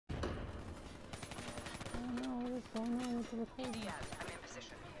going on with the recording? Diaz, I'm in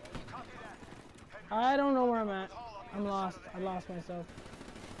position. Copy that. I don't know where I'm at. I'm lost. I lost myself.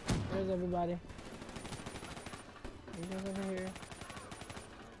 Where's everybody? Are you guys over here?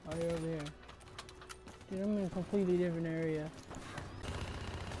 Oh, you're over here. Dude, I'm in a completely different area.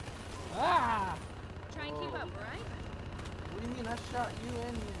 Ah! Try and keep up, right? What do you mean I shot you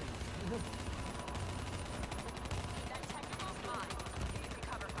and you? That technical's mine. You can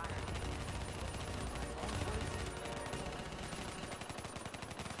cover fire.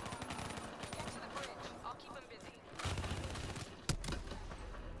 Get to the bridge. I'll keep them busy.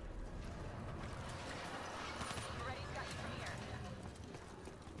 Ready's got you from here.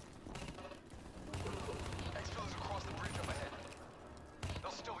 Exfil is across the bridge up ahead.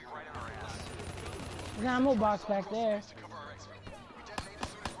 They'll still be right on our ass. There's an ammo box back there. To cover our exfil. We detonate as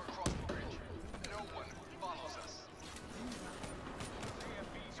soon as we're across the bridge. No one follows us.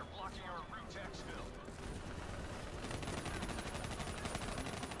 AFBs are blocking our route to exfil.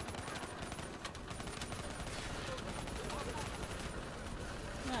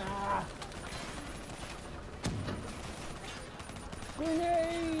 Ah!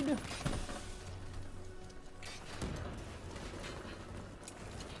 Grenade!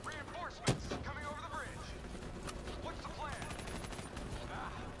 Reinforcements coming over the bridge. What's the plan? Ah,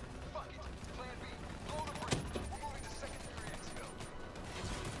 fuck it. Plan B. Blow the bridge. We're moving to secondary exfil.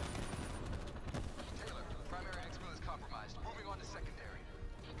 Taylor, primary exfil is compromised. Moving on to secondary.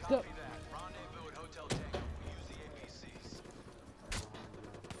 Copy that. Rendezvous at Hotel Tango. We use the APCs.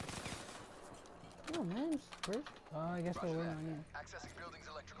 Oh man, first. Oh, I guess we're Roger waiting that. on you. Accessing building's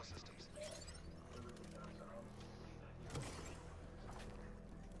electrical systems.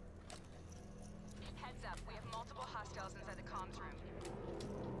 Heads up. We have multiple hostiles inside the comms room.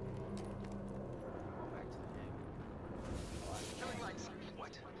 Killing lights.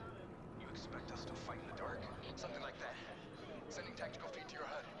 What? You expect us to fight in the dark? Something like that. Sending tactical feed to your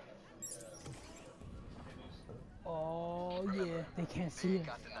HUD. Oh yeah, they can't They see ain't us.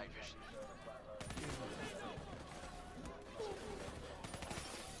 got the night vision.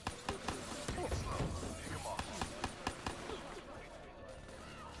 Take it slow. Pick 'em off.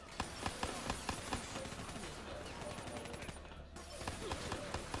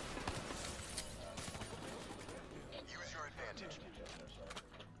 Use your advantage.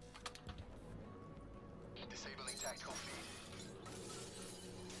 Disabling tactical feed.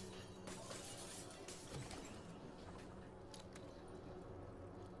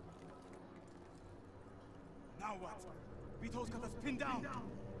 Now what? Vito's got us pinned down.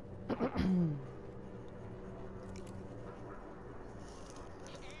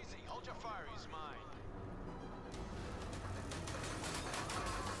 Easy. Hold your fire. He's mine.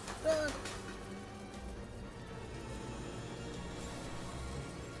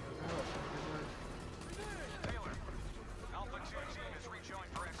 Taylor, Alpha 2 team is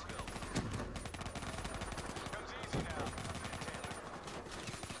rejoined for exfil. Comes easy now. Taylor.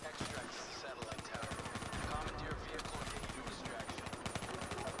 Extracts satellite tower. Commandeer vehicle and get you to extraction.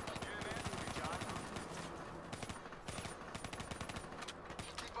 You the man? You John?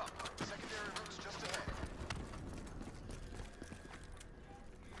 Keep up. Secondary route's just ahead.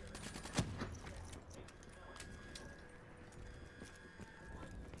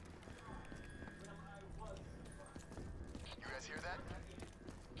 You guys hear that?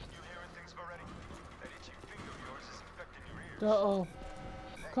 You hearing things already? That itchy finger of yours is infecting your ears. Uh-oh.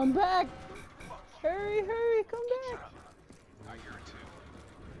 Come back! Hurry, hurry, come back! I hear it too.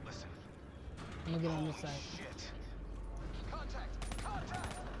 Listen. I'm gonna get on this Holy side. shit. Contact!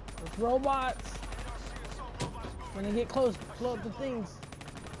 Contact! There's robots! NRC assault robots moving. When they get close, blow up the things. We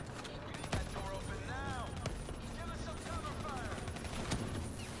need that door open now. Give us some cover fire.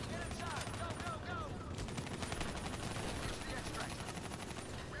 Get inside. Go, go, go. Use the extract.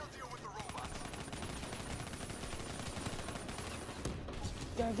 We'll deal with the robots.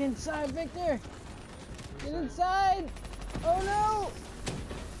 Gotta get inside, Victor! Get inside! Oh no!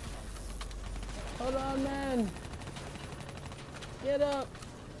 Hold on, man! Get up!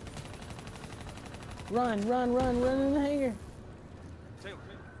 Run, run, run, run in the hangar! Taylor,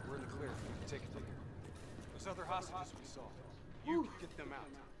 we're in the clear. Take it. Those other hostages we saw. You can get them out.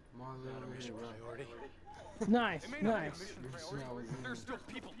 Not a mission priority. Nice, It may not be a nice. mission priority, but there's still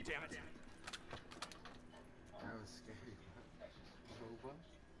people, damn it. That was scary. Robot?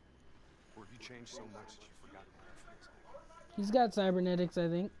 Or you changed so much that you forgot about it. He's got cybernetics, I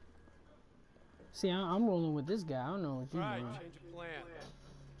think. See, I'm rolling with this guy. I don't know what you're doing. Right, change of plan.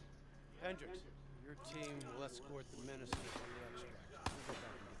 Hendricks, your team will escort the minister to the extract. We'll go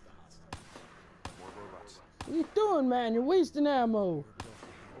back and get the hostage. More robots. What you doing, man? You're wasting ammo.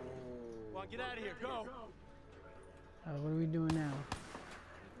 Come on, get out of here, go! What are we doing now?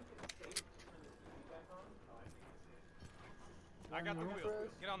 I got the wheel.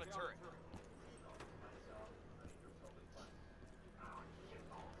 Get on the turret.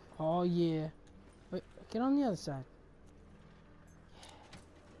 Oh yeah. Wait, get on the other side.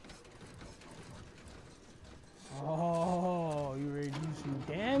 Oh, you ready to do some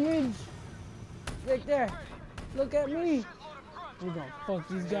damage? Right there. Look at me. We're gonna fuck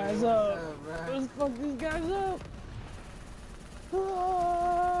these guys up. Let's fuck these guys up. Oh.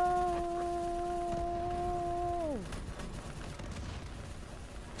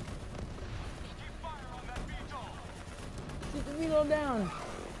 Keep the VTOL down.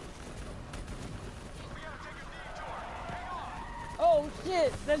 Oh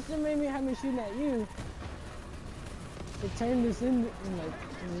shit! That shit made me have me shooting at you. It turned us in, like,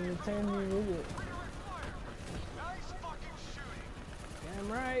 it turned me with it. Nice fucking shooting. Damn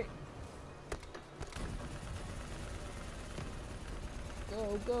right. Go,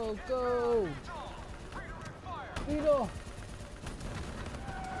 go, go! Beetle! Oh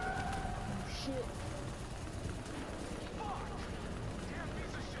shit. Damn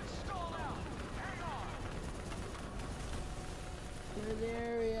piece of shit stalled out. Hang on. Clear the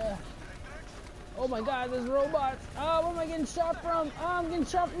area. Oh my god, there's robots. Oh, where am I getting shot from? Oh, I'm getting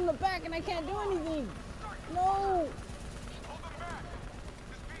shot from the back and I can't do anything. No! Hold them back.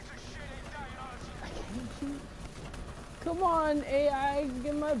 This piece of shit ain't dying on us. I can't shoot. Come on, AI,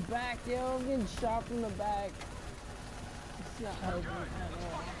 get my back, yo. I'm getting shot from the back. It's not helping at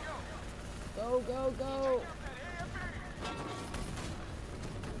all. Go, go, go!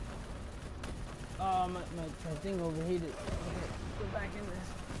 Oh, my thing overheated. Okay, go back in there.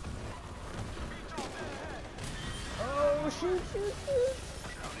 Oh, shoot, shoot, shoot!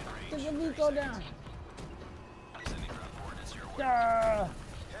 Take the VTOL down. Ah!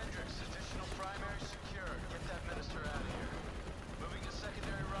 Hendricks, additional primary secure. Get that minister out of here. Moving to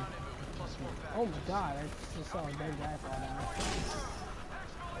secondary rendezvous with +4 packages. Oh my god, I just saw a dead guy fall down.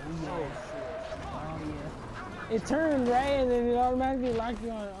 Oh yeah. Oh yeah. It turned, right? And then it automatically locked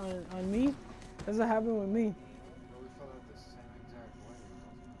you on me? That's what happened with me. But we fell out the same exact way.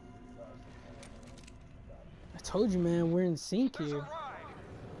 I told you, man, we're in sync here.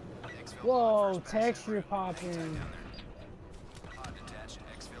 Whoa, texture popping.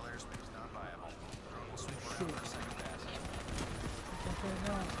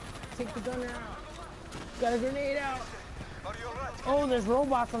 Take the gunner out. Got a grenade out. Oh, there's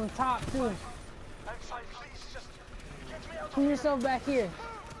robots on the top too. Pull yourself back here.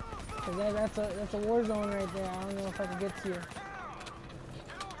 Cause that's a war zone right there. I don't know if I can get to you.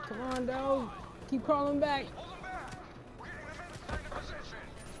 Come on, dog. Keep crawling back.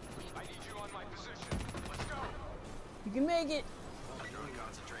 You can make it.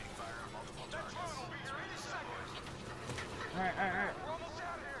 Alright, alright, alright.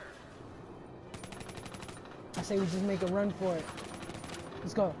 I say we just make a run for it.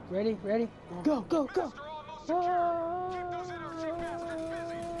 Let's go. Ready? Ready? Go, go, go! Oh!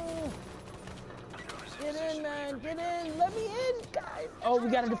 Get in, man! Get in! Let me in, guys! Oh, we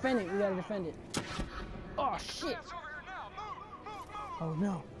gotta defend it. We gotta defend it. Oh, shit! Oh,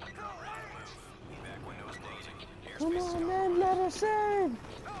 no. Come on, man! Let us in!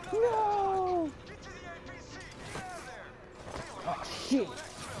 No! Oh, shit!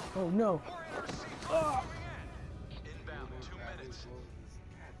 Oh, no. Oh. Inbound, 2 minutes.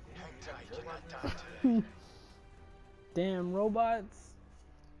 Hang tight, you're not done today. Damn robots.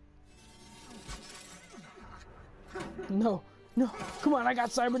 No, no. Come on, I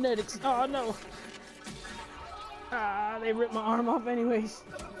got cybernetics. Oh, no. Ah, they ripped my arm off anyways.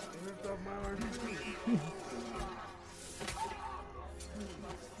 They ripped off my arm.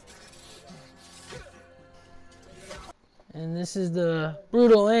 And this is the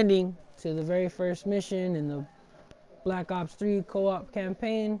brutal ending to the very first mission in the Black Ops 3 co-op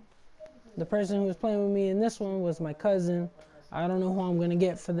campaign. The person who was playing with me in this one was my cousin. I don't know who I'm gonna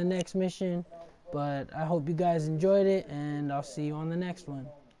get for the next mission, but I hope you guys enjoyed it, and I'll see you on the next one.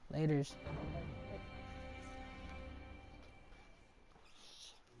 Laters.